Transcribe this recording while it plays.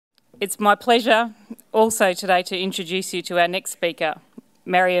It's my pleasure also today to introduce you to our next speaker,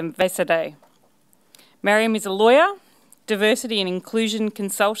 Mariam Veiszadeh. Mariam is a lawyer, diversity and inclusion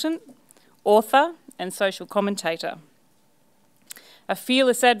consultant, author and social commentator. A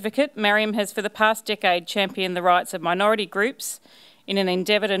fearless advocate, Mariam has for the past decade championed the rights of minority groups in an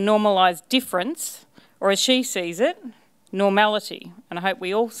endeavour to normalise difference, or as she sees it, normality. And I hope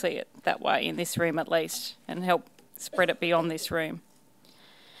we all see it that way in this room at least, and help spread it beyond this room.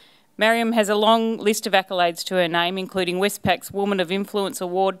 Mariam has a long list of accolades to her name, including Westpac's Woman of Influence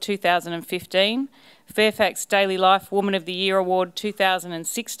Award 2015, Fairfax Daily Life Woman of the Year Award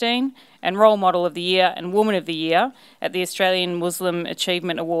 2016, and Role Model of the Year and Woman of the Year at the Australian Muslim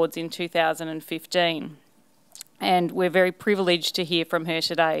Achievement Awards in 2015. And we're very privileged to hear from her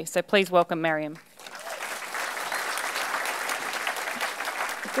today. So please welcome Mariam.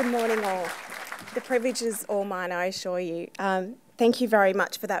 Good morning all. The privilege is all mine, I assure you. Thank you very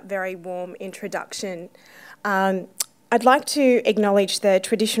much for that very warm introduction. I'd like to acknowledge the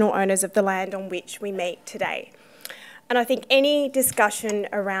traditional owners of the land on which we meet today. And I think any discussion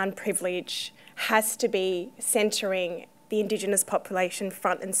around privilege has to be centring the Indigenous population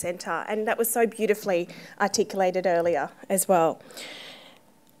front and centre, and that was so beautifully articulated earlier as well.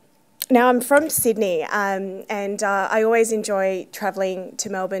 Now, I'm from Sydney, and I always enjoy travelling to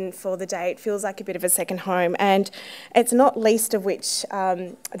Melbourne for the day. It feels like a bit of a second home, and it's not least of which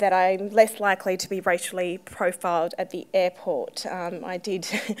that I'm less likely to be racially profiled at the airport.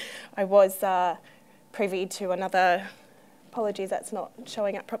 I was privy to another, apologies that's not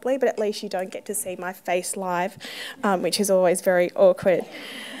showing up properly, but at least you don't get to see my face live, which is always very awkward.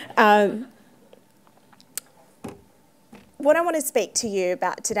 What I want to speak to you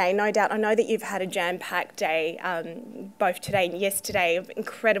about today, no doubt, I know that you've had a jam-packed day, both today and yesterday, of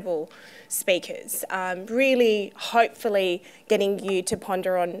incredible speakers, really hopefully getting you to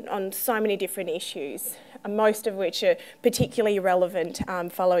ponder on so many different issues, most of which are particularly relevant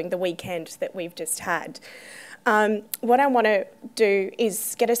following the weekend that we've just had. What I want to do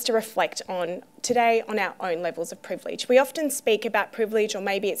is get us to reflect on today on our own levels of privilege. We often speak about privilege, or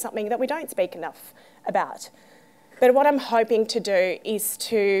maybe it's something that we don't speak enough about. But what I'm hoping to do is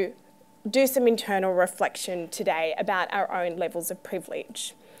to do some internal reflection today about our own levels of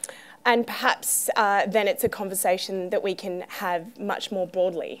privilege. And perhaps then it's a conversation that we can have much more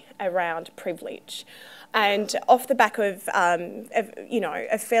broadly around privilege. And off the back of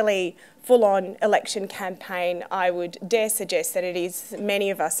a fairly full-on election campaign, I would dare suggest that it is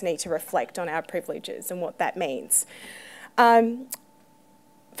many of us need to reflect on our privileges and what that means.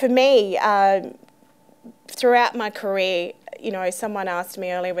 For me, throughout my career, someone asked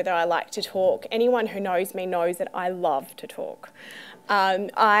me earlier whether I like to talk. Anyone who knows me knows that I love to talk.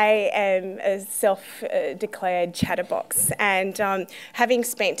 I am a self-declared chatterbox, and having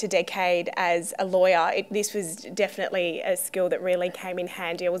spent a decade as a lawyer, this was definitely a skill that really came in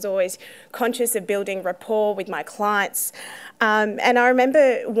handy. I was always conscious of building rapport with my clients, and I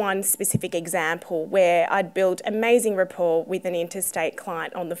remember one specific example where I'd built amazing rapport with an interstate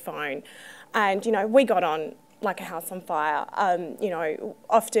client on the phone. And, we got on like a house on fire.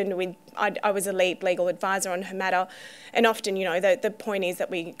 Often I was a lead legal advisor on her matter, and often, the point is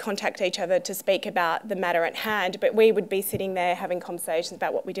that we contact each other to speak about the matter at hand, but we would be sitting there having conversations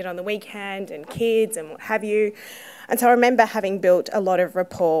about what we did on the weekend and kids and what have you. And so I remember having built a lot of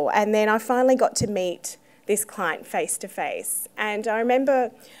rapport, and then I finally got to meet this client face to face. And I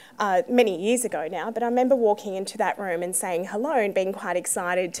remember many years ago now, but I remember walking into that room and saying hello and being quite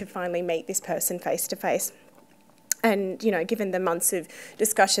excited to finally meet this person face to face. And, given the months of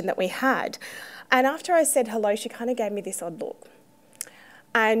discussion that we had. And after I said hello, she kind of gave me this odd look.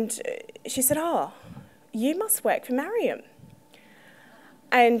 And she said, "Oh, you must work for Mariam."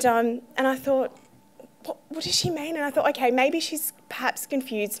 And I thought, what does she mean? And I thought, okay, maybe she's perhaps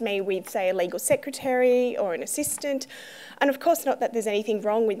confused me with, say, a legal secretary or an assistant. And of course, not that there's anything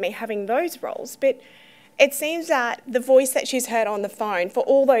wrong with me having those roles, but it seems that the voice that she's heard on the phone for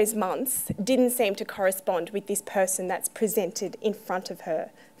all those months didn't seem to correspond with this person that's presented in front of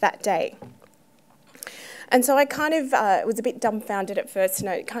her that day. And so I kind of was a bit dumbfounded at first, and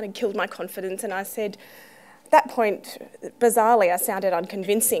it kind of killed my confidence. And I said, at that point, bizarrely, I sounded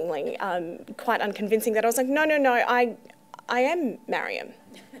unconvincingly, quite unconvincing, that I was like, no, I am Mariam.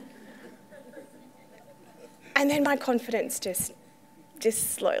 And then my confidence just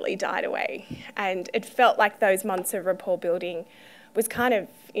slowly died away. And it felt like those months of rapport building was kind of,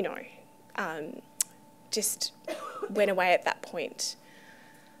 just went away at that point.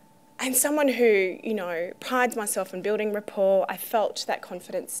 And someone who, prides myself on building rapport, I felt that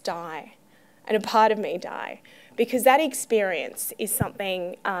confidence die and a part of me die because that experience is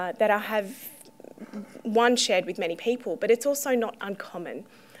something that I have, one, shared with many people, but it's also not uncommon.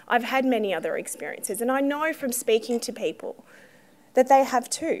 I've had many other experiences, and I know from speaking to people that they have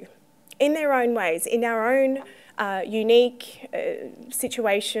too, in their own ways, in our own unique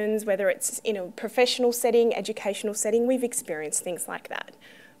situations, whether it's in a professional setting, educational setting. We've experienced things like that.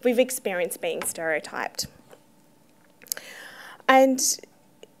 We've experienced being stereotyped. And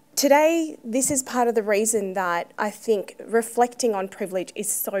today, this is part of the reason that I think reflecting on privilege is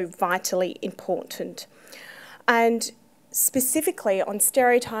so vitally important. And specifically on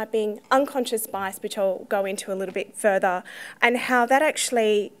stereotyping, unconscious bias, which I'll go into a little bit further, and how that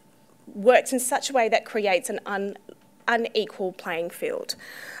actually works in such a way that creates an unequal playing field.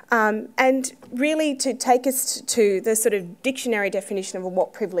 And really, to take us to the sort of dictionary definition of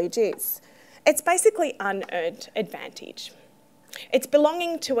what privilege is, it's basically unearned advantage. It's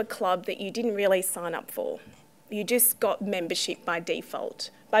belonging to a club that you didn't really sign up for. You just got membership by default,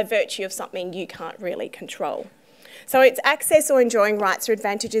 by virtue of something you can't really control. So it's access or enjoying rights or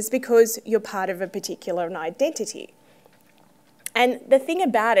advantages because you're part of a particular identity. And the thing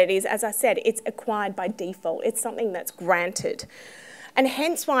about it is, as I said, it's acquired by default. It's something that's granted. And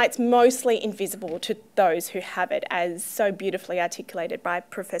hence why it's mostly invisible to those who have it, as so beautifully articulated by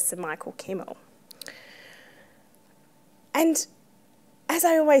Professor Michael Kimmel. And as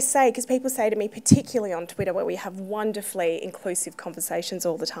I always say, because people say to me, particularly on Twitter, where we have wonderfully inclusive conversations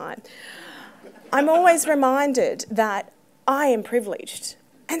all the time, I'm always reminded that I am privileged.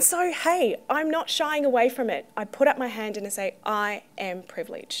 And so, hey, I'm not shying away from it. I put up my hand and I say, I am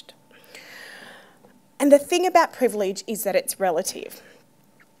privileged. And the thing about privilege is that it's relative.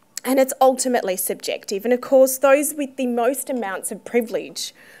 And it's ultimately subjective. And of course, those with the most amounts of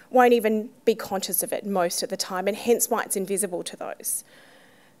privilege won't even be conscious of it most of the time, and hence why it's invisible to those.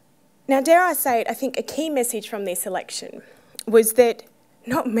 Now, dare I say it, I think a key message from this election was that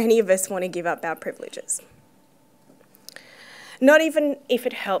not many of us want to give up our privileges. Not even if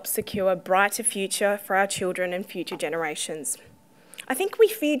it helps secure a brighter future for our children and future generations. I think we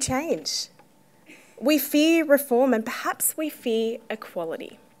fear change. We fear reform, and perhaps we fear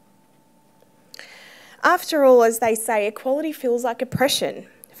equality. After all, as they say, equality feels like oppression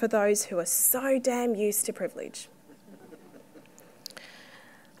for those who are so damn used to privilege.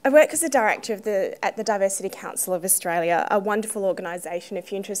 I work as a director at the Diversity Council of Australia, a wonderful organisation.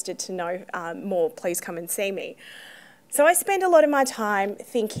 If you're interested to know more, please come and see me. So I spend a lot of my time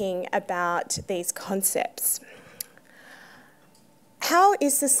thinking about these concepts. How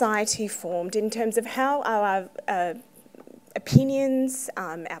is society formed in terms of how our opinions,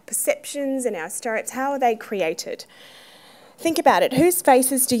 our perceptions and our stereotypes, how are they created? Think about it. Whose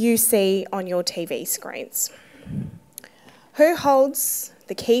faces do you see on your TV screens? Who holds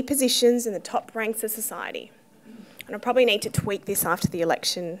the key positions in the top ranks of society? And I probably need to tweak this after the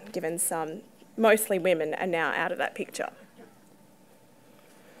election, given some, mostly women, are now out of that picture.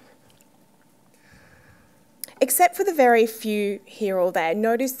 Except for the very few here or there,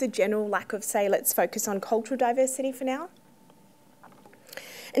 notice the general lack of, say, let's focus on cultural diversity for now.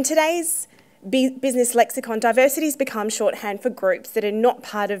 In today's business lexicon, diversity has become shorthand for groups that are not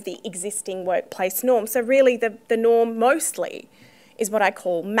part of the existing workplace norm. So really the norm mostly is what I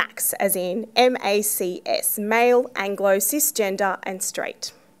call MACS, as in M-A-C-S, male, Anglo, cisgender and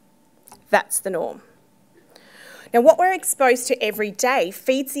straight. That's the norm. Now what we're exposed to every day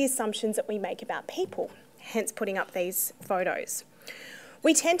feeds the assumptions that we make about people, hence putting up these photos.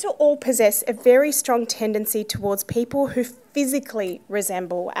 We tend to all possess a very strong tendency towards people who physically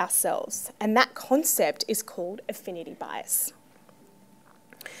resemble ourselves, and that concept is called affinity bias.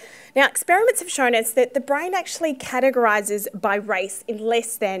 Now, experiments have shown us that the brain actually categorises by race in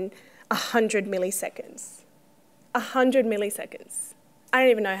less than 100 milliseconds. 100 milliseconds. I don't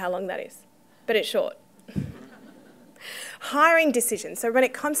even know how long that is, but it's short. Hiring decisions. So when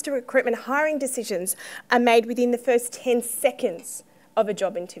it comes to recruitment, hiring decisions are made within the first 10 seconds of a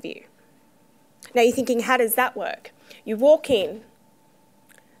job interview. Now you're thinking, how does that work? You walk in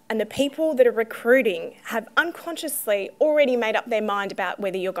and the people that are recruiting have unconsciously already made up their mind about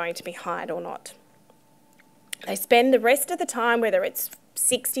whether you're going to be hired or not. They spend the rest of the time, whether it's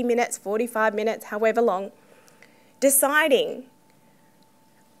 60 minutes, 45 minutes, however long, deciding,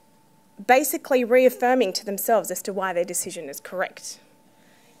 basically reaffirming to themselves as to why their decision is correct.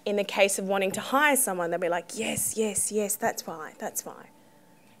 In the case of wanting to hire someone, they'll be like, yes, yes, yes, that's why, that's why.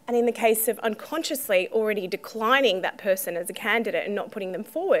 And in the case of unconsciously already declining that person as a candidate and not putting them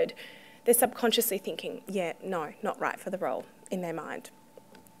forward, they're subconsciously thinking, yeah, no, not right for the role in their mind.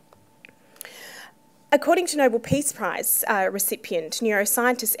 According to Nobel Peace Prize recipient,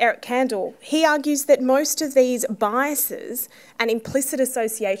 neuroscientist Eric Kandel, he argues that most of these biases and implicit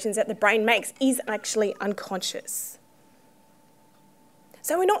associations that the brain makes is actually unconscious.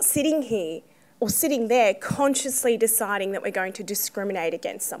 So we're not sitting here or sitting there consciously deciding that we're going to discriminate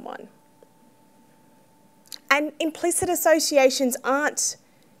against someone. And implicit associations aren't,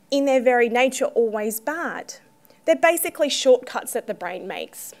 in their very nature, always bad. They're basically shortcuts that the brain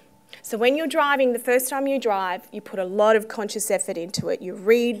makes. So when you're driving, the first time you drive, you put a lot of conscious effort into it. You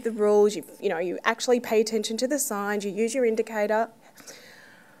read the rules, you actually pay attention to the signs, you use your indicator,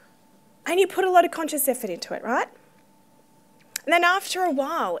 and you put a lot of conscious effort into it, right? And then after a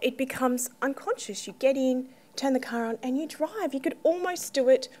while, it becomes unconscious. You get in, turn the car on, and you drive. You could almost do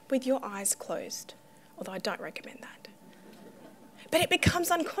it with your eyes closed, although I don't recommend that. But it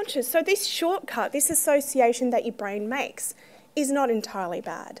becomes unconscious. So this shortcut, this association that your brain makes, is not entirely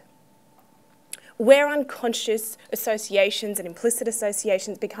bad. Where unconscious associations and implicit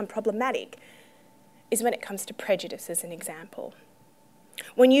associations become problematic is when it comes to prejudice, as an example.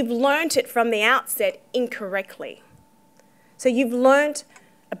 When you've learnt it from the outset incorrectly. So you've learnt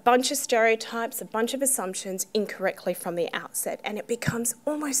a bunch of stereotypes, a bunch of assumptions incorrectly from the outset, and it becomes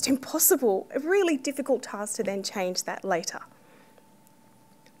almost impossible, a really difficult task to then change that later.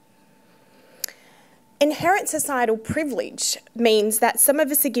 Inherent societal privilege means that some of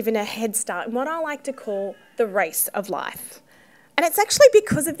us are given a head start in what I like to call the race of life. And it's actually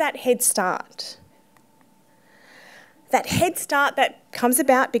because of that head start. That head start that comes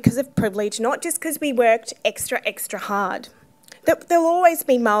about because of privilege, not just because we worked extra hard. There'll always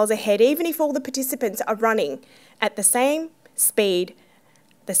be miles ahead, even if all the participants are running at the same speed,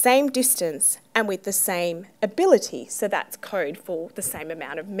 the same distance, and with the same ability. So that's code for the same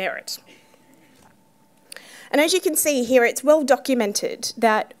amount of merit. And as you can see here, it's well documented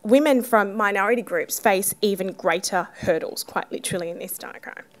that women from minority groups face even greater hurdles, quite literally in this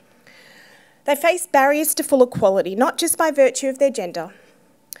diagram. They face barriers to full equality, not just by virtue of their gender,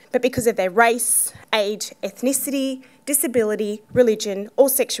 but because of their race, age, ethnicity, disability, religion, or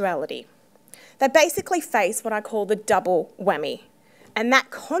sexuality. They basically face what I call the double whammy. And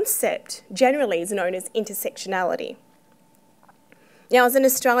that concept generally is known as intersectionality. Now, as an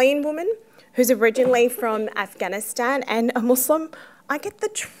Australian woman who's originally from Afghanistan and a Muslim, I get the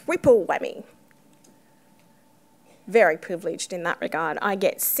triple whammy. Very privileged in that regard. I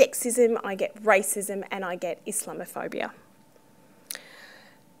get sexism, I get racism, and I get Islamophobia.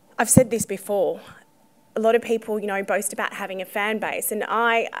 I've said this before. A lot of people, boast about having a fan base, and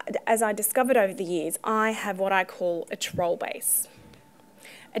as I discovered over the years, I have what I call a troll base.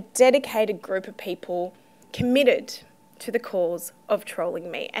 A dedicated group of people committed to the cause of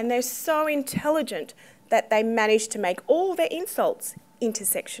trolling me. And they're so intelligent that they manage to make all their insults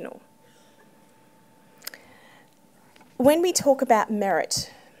intersectional. When we talk about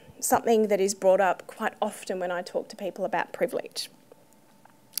merit, something that is brought up quite often when I talk to people about privilege,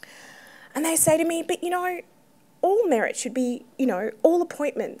 and they say to me, but all merit should be, all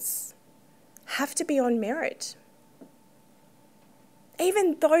appointments have to be on merit.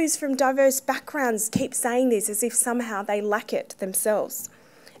 Even those from diverse backgrounds keep saying this as if somehow they lack it themselves.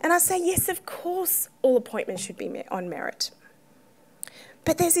 And I say, yes, of course, all appointments should be on merit.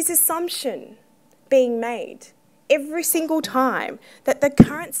 But there's this assumption being made every single time that the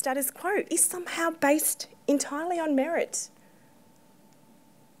current status quo is somehow based entirely on merit.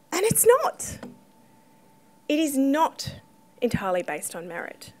 And it's not. It is not entirely based on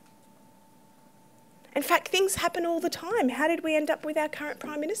merit. In fact, things happen all the time. How did we end up with our current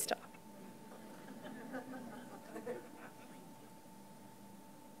Prime Minister?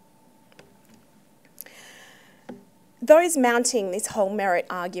 Those mounting this whole merit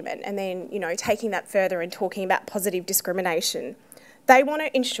argument and then, taking that further and talking about positive discrimination, they want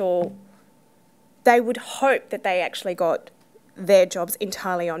to ensure, they would hope that they actually got their jobs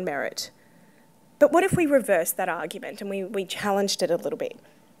entirely on merit. But what if we reversed that argument and we challenged it a little bit?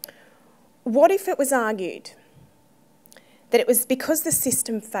 What if it was argued that it was because the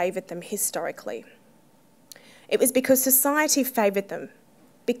system favoured them historically? It was because society favoured them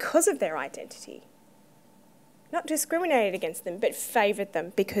because of their identity. Not discriminated against them, but favoured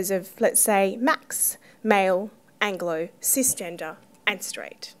them because of, let's say, Max, male, Anglo, cisgender, and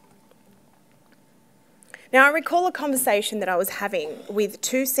straight. Now, I recall a conversation that I was having with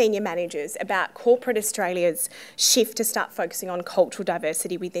two senior managers about corporate Australia's shift to start focusing on cultural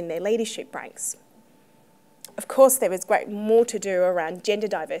diversity within their leadership ranks. Of course, there was great more to do around gender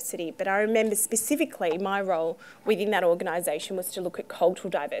diversity, but I remember specifically my role within that organisation was to look at cultural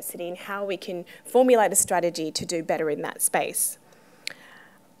diversity and how we can formulate a strategy to do better in that space.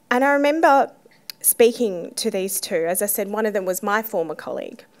 And I remember speaking to these two. As I said, one of them was my former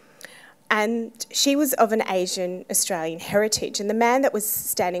colleague. And she was of an Asian Australian heritage. And the man that was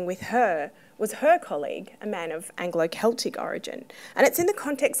standing with her was her colleague, a man of Anglo-Celtic origin. And it's in the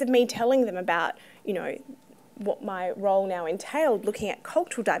context of me telling them about, you know, what my role now entailed, looking at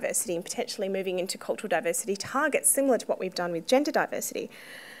cultural diversity and potentially moving into cultural diversity targets, similar to what we've done with gender diversity,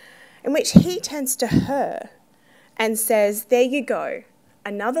 in which he turns to her and says, there you go,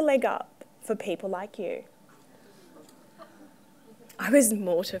 another leg up for people like you. I was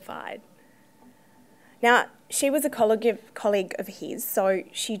mortified. Now, she was a colleague of his, so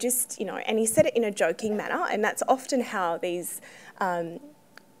she just, you know, and he said it in a joking manner, and that's often how these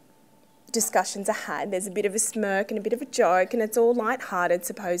discussions are had. There's a bit of a smirk and a bit of a joke, and it's all light-hearted,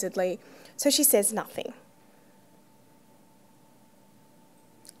 supposedly. So she says nothing.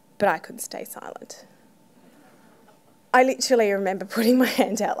 But I couldn't stay silent. I literally remember putting my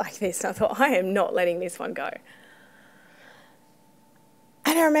hand out like this, and I thought, I am not letting this one go.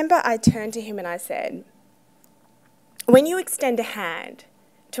 And I remember I turned to him and I said, when you extend a hand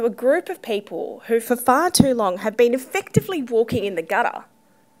to a group of people who for far too long have been effectively walking in the gutter,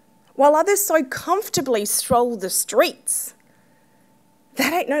 while others so comfortably stroll the streets,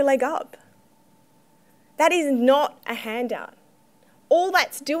 that ain't no leg up. That is not a handout. All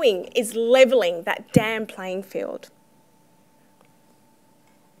that's doing is levelling that damn playing field.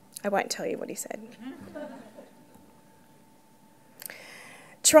 I won't tell you what he said.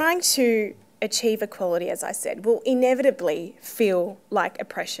 Trying to achieve equality, as I said, will inevitably feel like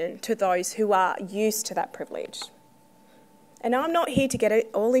oppression to those who are used to that privilege. And I'm not here to get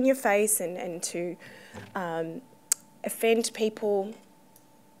it all in your face and to offend people.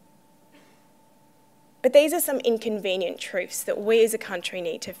 But these are some inconvenient truths that we as a country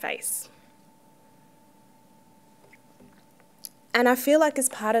need to face. And I feel like as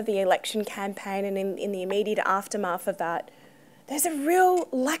part of the election campaign and in the immediate aftermath of that, there's a real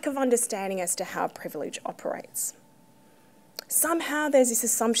lack of understanding as to how privilege operates. Somehow there's this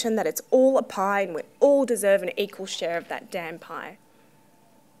assumption that it's all a pie and we all deserve an equal share of that damn pie.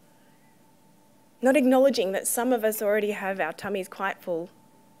 Not acknowledging that some of us already have our tummies quite full,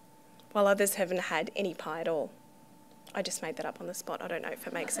 while others haven't had any pie at all. I just made that up on the spot. I don't know if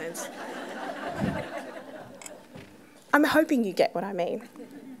it makes sense. I'm hoping you get what I mean.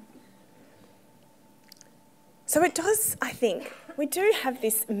 So it does, I think, we do have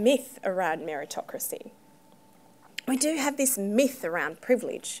this myth around meritocracy. We do have this myth around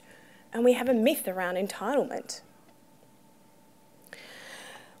privilege, and we have a myth around entitlement.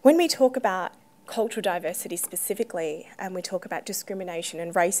 When we talk about cultural diversity specifically, and we talk about discrimination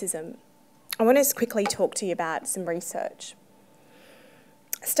and racism, I want to quickly talk to you about some research.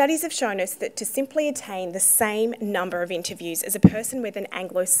 Studies have shown us that to simply attain the same number of interviews as a person with an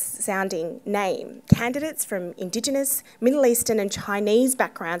Anglo-sounding name, candidates from Indigenous, Middle Eastern and Chinese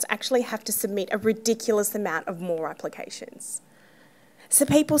backgrounds actually have to submit a ridiculous amount of more applications. So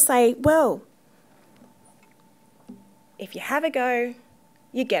people say, well, if you have a go,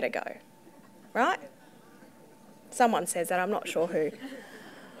 you get a go, right? Someone says that, I'm not sure who.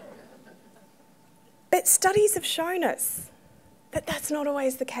 But studies have shown us that that's not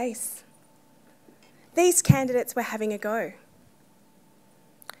always the case. These candidates were having a go.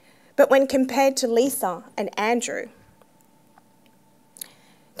 But when compared to Lisa and Andrew,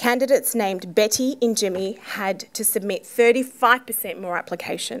 candidates named Betty and Jimmy had to submit 35% more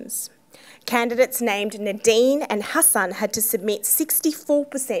applications. Candidates named Nadine and Hassan had to submit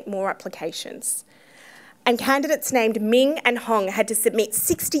 64% more applications. And candidates named Ming and Hong had to submit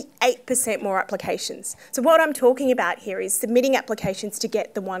 68% more applications. So what I'm talking about here is submitting applications to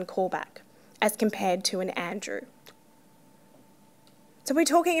get the one callback, as compared to an Andrew. So we're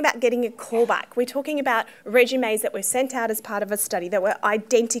talking about getting a callback. We're talking about resumes that were sent out as part of a study that were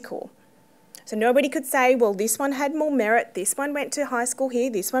identical. So nobody could say, well, this one had more merit, this one went to high school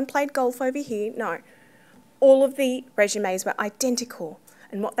here, this one played golf over here. No. All of the resumes were identical.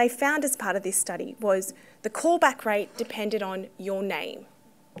 And what they found as part of this study was the callback rate depended on your name.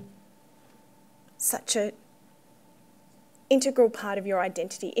 Such an integral part of your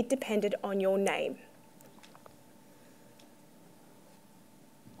identity. It depended on your name.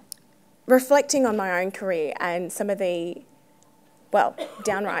 Reflecting on my own career and some of the, well,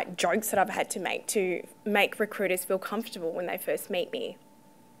 downright jokes that I've had to make recruiters feel comfortable when they first meet me,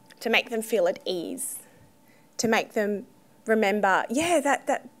 to make them feel at ease, to make them remember, yeah,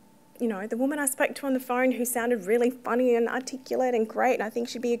 that you know, the woman I spoke to on the phone who sounded really funny and articulate and great, and I think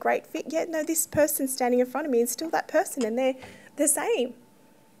she'd be a great fit. Yeah, no, this person standing in front of me is still that person, and they're the same.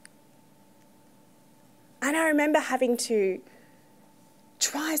 And I remember having to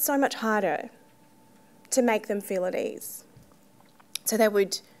try so much harder to make them feel at ease. So they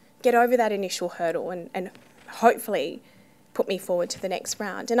would get over that initial hurdle and hopefully put me forward to the next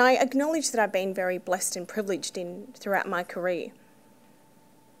round. And I acknowledge that I've been very blessed and privileged throughout my career.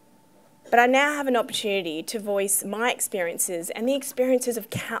 But I now have an opportunity to voice my experiences and the experiences of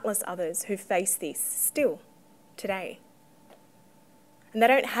countless others who face this still today. And they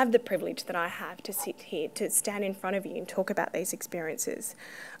don't have the privilege that I have to sit here, to stand in front of you and talk about these experiences.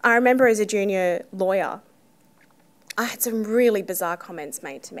 I remember as a junior lawyer, I had some really bizarre comments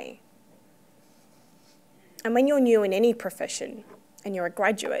made to me. And when you're new in any profession and you're a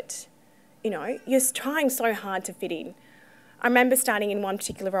graduate, you're trying so hard to fit in. I remember starting in one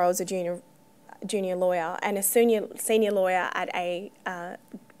particular role as a junior lawyer, and a senior lawyer at a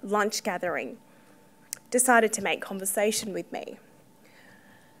lunch gathering decided to make conversation with me.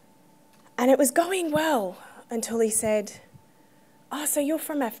 And it was going well until he said, "Oh, so you're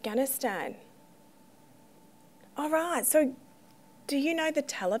from Afghanistan? All right, so do you know the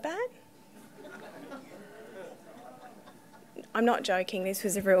Taliban?" I'm not joking, this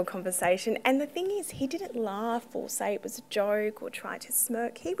was a real conversation. And the thing is, he didn't laugh or say it was a joke or try to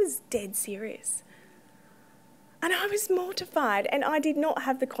smirk. He was dead serious. And I was mortified, and I did not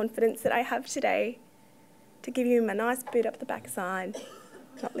have the confidence that I have today to give him a nice boot up the backside.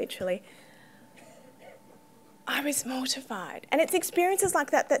 Not literally. I was mortified. And it's experiences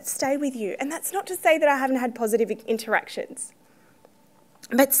like that that stay with you. And that's not to say that I haven't had positive interactions.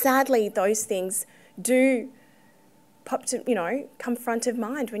 But sadly, those things do come front of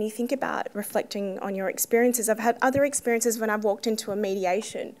mind when you think about reflecting on your experiences. I've had other experiences when I've walked into a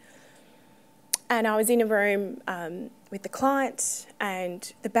mediation and I was in a room with the client,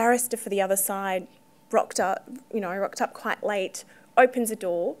 and the barrister for the other side rocked up quite late, opens a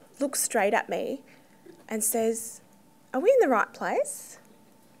door, looks straight at me and says, "Are we in the right place?"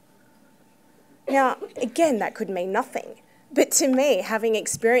 Now, again, that could mean nothing. But to me, having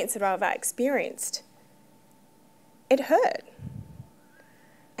experienced what I've experienced, it hurt.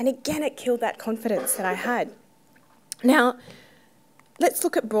 And again, it killed that confidence that I had. Now, let's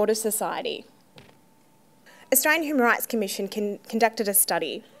look at broader society. Australian Human Rights Commission conducted a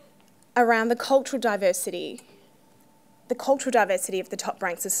study around the cultural diversity of the top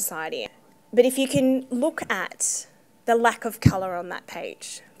ranks of society. But if you can look at the lack of colour on that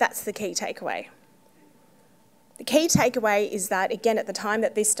page, that's the key takeaway. The key takeaway is that, again, at the time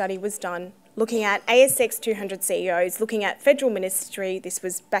that this study was done, looking at ASX 200 CEOs, looking at federal ministry, this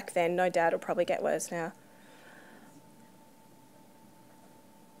was back then, no doubt it'll probably get worse now,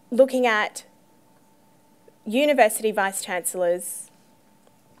 looking at university vice-chancellors,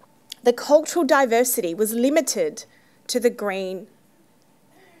 the cultural diversity was limited to the green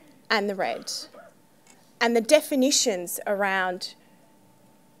and the red. And the definitions around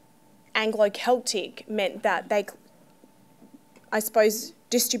Anglo-Celtic meant that they, I suppose,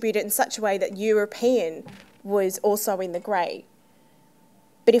 distributed in such a way that European was also in the grey.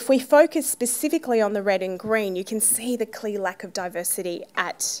 But if we focus specifically on the red and green, you can see the clear lack of diversity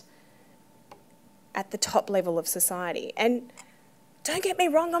at the top level of society. And don't get me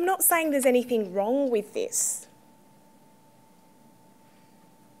wrong, I'm not saying there's anything wrong with this.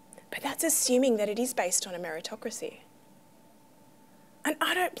 But that's assuming that it is based on a meritocracy. And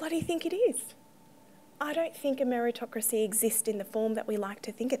I don't bloody think it is. I don't think a meritocracy exists in the form that we like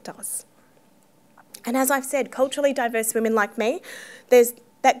to think it does. And as I've said, culturally diverse women like me, there's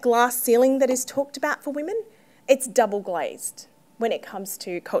that glass ceiling that is talked about for women. It's double glazed when it comes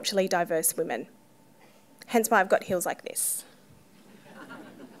to culturally diverse women. Hence why I've got heels like this.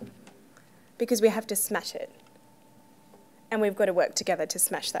 Because we have to smash it. And we've got to work together to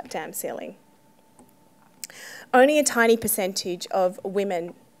smash that damn ceiling. Only a tiny percentage of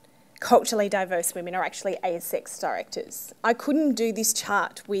women, culturally diverse women, are actually ASX directors. I couldn't do this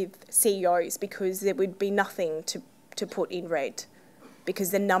chart with CEOs because there would be nothing to put in red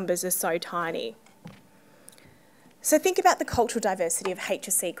because the numbers are so tiny. So think about the cultural diversity of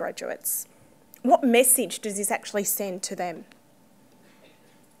HSC graduates. What message does this actually send to them?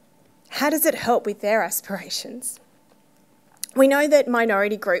 How does it help with their aspirations? We know that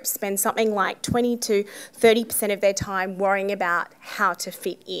minority groups spend something like 20 to 30% of their time worrying about how to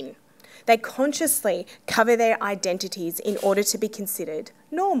fit in. They consciously cover their identities in order to be considered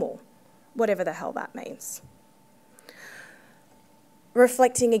normal, whatever the hell that means.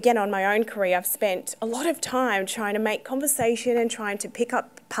 Reflecting again on my own career, I've spent a lot of time trying to make conversation and trying to pick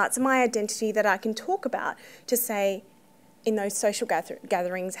up parts of my identity that I can talk about to say in those social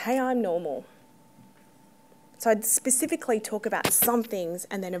gatherings, hey, I'm normal. So I'd specifically talk about some things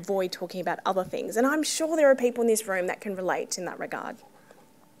and then avoid talking about other things. And I'm sure there are people in this room that can relate in that regard.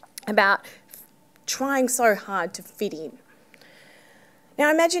 About trying so hard to fit in.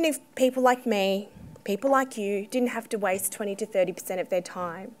 Now imagine if people like me, people like you, didn't have to waste 20 to 30% of their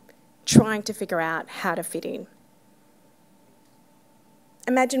time trying to figure out how to fit in.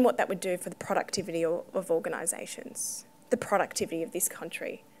 Imagine what that would do for the productivity of organisations, the productivity of this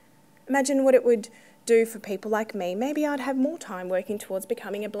country. Imagine what it would do for people like me. Maybe I'd have more time working towards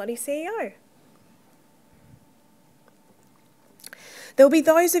becoming a bloody CEO. There'll be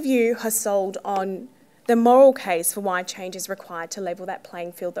those of you who are sold on the moral case for why change is required to level that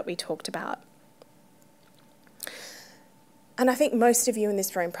playing field that we talked about. And I think most of you in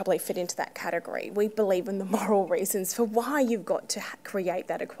this room probably fit into that category. We believe in the moral reasons for why you've got to create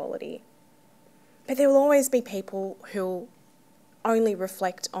that equality. But there will always be people who'll only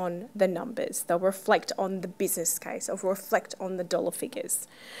reflect on the numbers. They'll reflect on the business case or reflect on the dollar figures.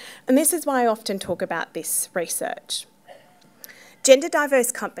 And this is why I often talk about this research. Gender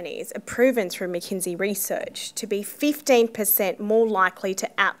diverse companies are proven through McKinsey research to be 15% more likely to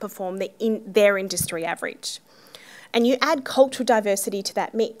outperform their industry average. And you add cultural diversity to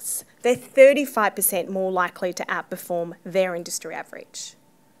that mix, they're 35% more likely to outperform their industry average.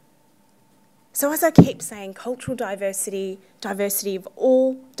 So as I keep saying, cultural diversity, diversity of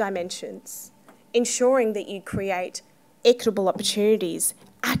all dimensions, ensuring that you create equitable opportunities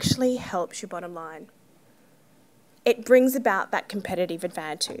actually helps your bottom line. It brings about that competitive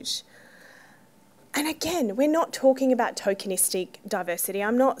advantage. And again, we're not talking about tokenistic diversity.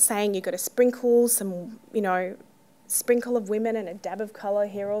 I'm not saying you've got to sprinkle some, sprinkle of women and a dab of colour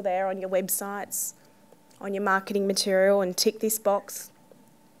here or there on your websites, on your marketing material and tick this box.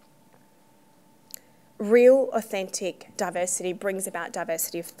 Real, authentic diversity brings about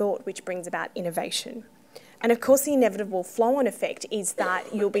diversity of thought, which brings about innovation. And of course, the inevitable flow-on effect is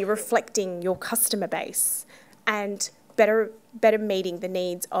that you'll be reflecting your customer base and better meeting the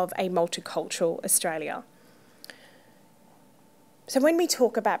needs of a multicultural Australia. So when we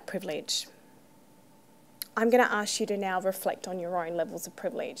talk about privilege, I'm going to ask you to now reflect on your own levels of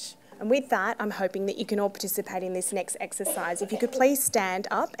privilege. And with that, I'm hoping that you can all participate in this next exercise. If you could please stand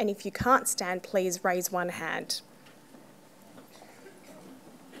up, and if you can't stand, please raise one hand.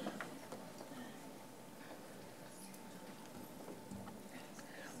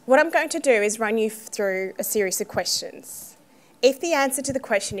 What I'm going to do is run you through a series of questions. If the answer to the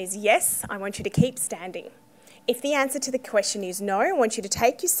question is yes, I want you to keep standing. If the answer to the question is no, I want you to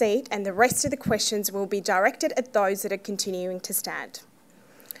take your seat, and the rest of the questions will be directed at those that are continuing to stand.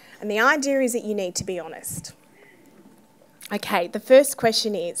 And the idea is that you need to be honest. Okay, the first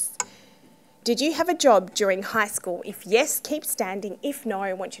question is, did you have a job during high school? If yes, keep standing. If no,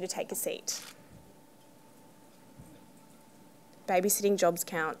 I want you to take a seat. Babysitting jobs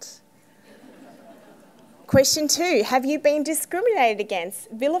count. Question 2, have you been discriminated against,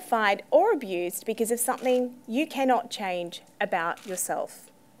 vilified or abused because of something you cannot change about yourself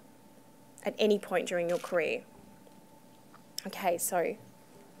at any point during your career? Okay, so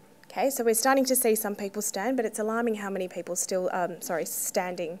we're starting to see some people stand, but it's alarming how many people still,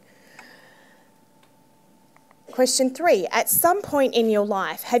 standing. Question 3, at some point in your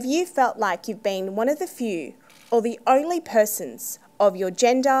life, have you felt like you've been one of the few or the only persons of your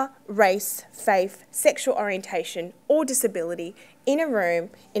gender, race, faith, sexual orientation or disability in a room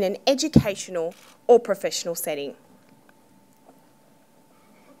in an educational or professional setting?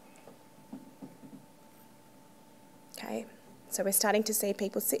 Okay, so we're starting to see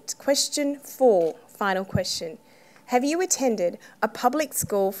people sit. Question 4, final question. Have you attended a public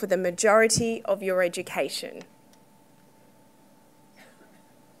school for the majority of your education?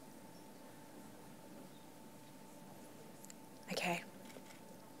 Okay.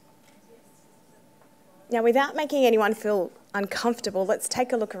 Now, without making anyone feel uncomfortable, let's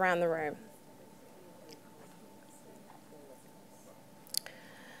take a look around the room.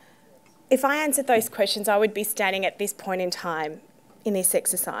 If I answered those questions, I would be standing at this point in time in this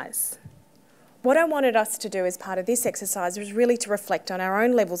exercise. What I wanted us to do as part of this exercise was really to reflect on our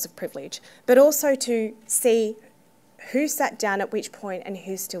own levels of privilege, but also to see who sat down at which point and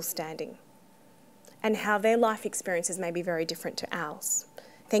who's still standing, and how their life experiences may be very different to ours.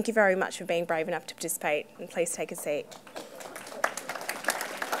 Thank you very much for being brave enough to participate, and please take a seat.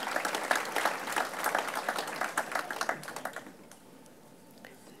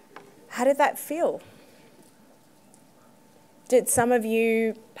 How did that feel? Did some of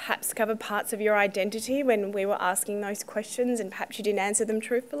you perhaps cover parts of your identity when we were asking those questions and perhaps you didn't answer them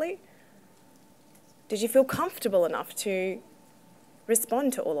truthfully? Did you feel comfortable enough to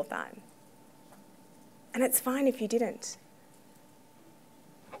respond to all of that? And it's fine if you didn't.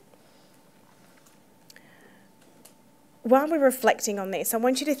 while we're reflecting on this, I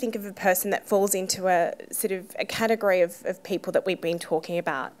want you to think of a person that falls into a sort of a category of people that we've been talking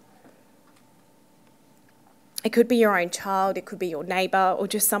about. It could be your own child, it could be your neighbour, or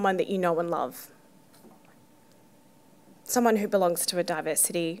just someone that you know and love. Someone who belongs to a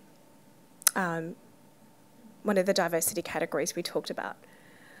diversity, one of the diversity categories we talked about.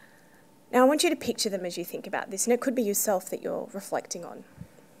 Now I want you to picture them as you think about this, and it could be yourself that you're reflecting on.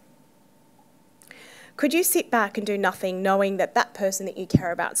 Could you sit back and do nothing knowing that that person that you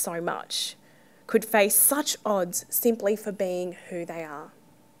care about so much could face such odds simply for being who they are?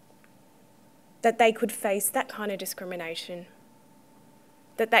 That they could face that kind of discrimination,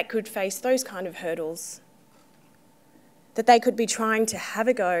 that they could face those kind of hurdles, that they could be trying to have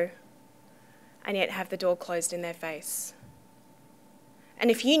a go and yet have the door closed in their face. And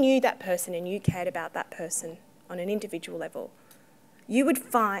if you knew that person and you cared about that person on an individual level, you would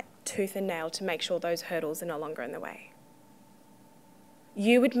fight tooth and nail to make sure those hurdles are no longer in the way.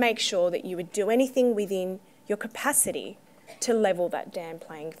 You would make sure that you would do anything within your capacity to level that damn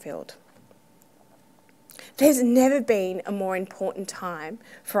playing field. There's never been a more important time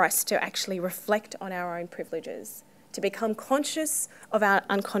for us to actually reflect on our own privileges, to become conscious of our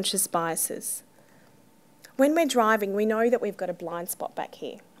unconscious biases. When we're driving, we know that we've got a blind spot back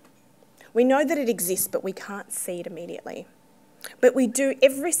here. We know that it exists, but we can't see it immediately. But we do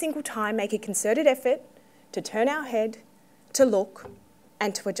every single time make a concerted effort to turn our head, to look,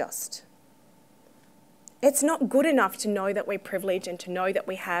 and to adjust. It's not good enough to know that we're privileged and to know that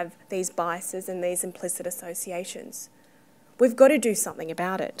we have these biases and these implicit associations. We've got to do something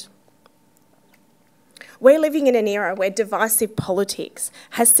about it. We're living in an era where divisive politics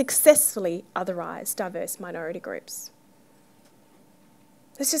has successfully otherised diverse minority groups.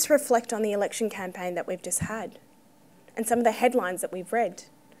 Let's just reflect on the election campaign that we've just had and some of the headlines that we've read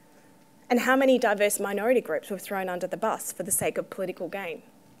and how many diverse minority groups were thrown under the bus for the sake of political gain.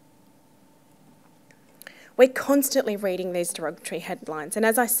 We're constantly reading these derogatory headlines, and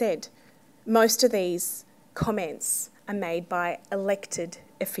as I said, most of these comments are made by elected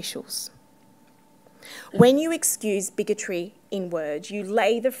officials. When you excuse bigotry in words, you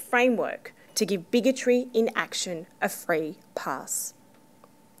lay the framework to give bigotry in action a free pass.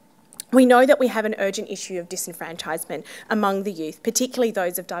 We know that we have an urgent issue of disenfranchisement among the youth, particularly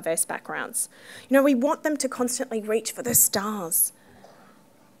those of diverse backgrounds. You know, we want them to constantly reach for the stars,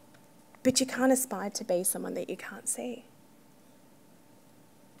 but you can't aspire to be someone that you can't see.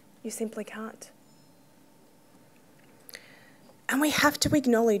 You simply can't. And we have to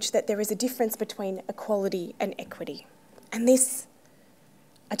acknowledge that there is a difference between equality and equity. And this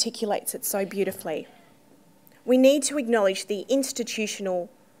articulates it so beautifully. We need to acknowledge the institutional,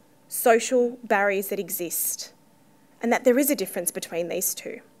 social barriers that exist and that there is a difference between these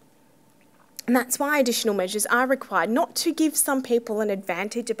two. And that's why additional measures are required, not to give some people an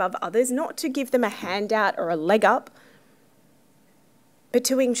advantage above others, not to give them a handout or a leg up, but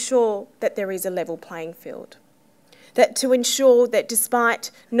to ensure that there is a level playing field. That to ensure that despite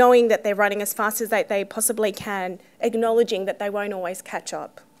knowing that they're running as fast as they possibly can, acknowledging that they won't always catch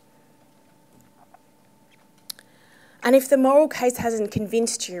up. And if the moral case hasn't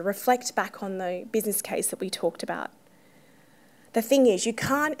convinced you, reflect back on the business case that we talked about. The thing is, you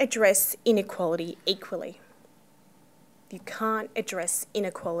can't address inequality equally. You can't address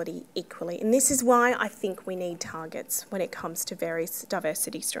inequality equally. And this is why I think we need targets when it comes to various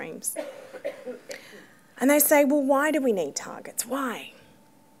diversity streams. And they say, well, why do we need targets? Why?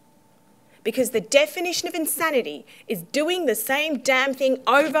 Because the definition of insanity is doing the same damn thing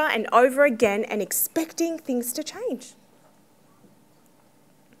over and over again and expecting things to change.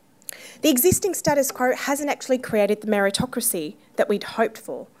 The existing status quo hasn't actually created the meritocracy that we'd hoped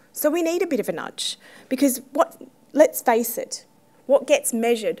for. So we need a bit of a nudge because let's face it, what gets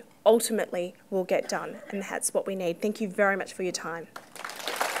measured ultimately will get done, and that's what we need. Thank you very much for your time.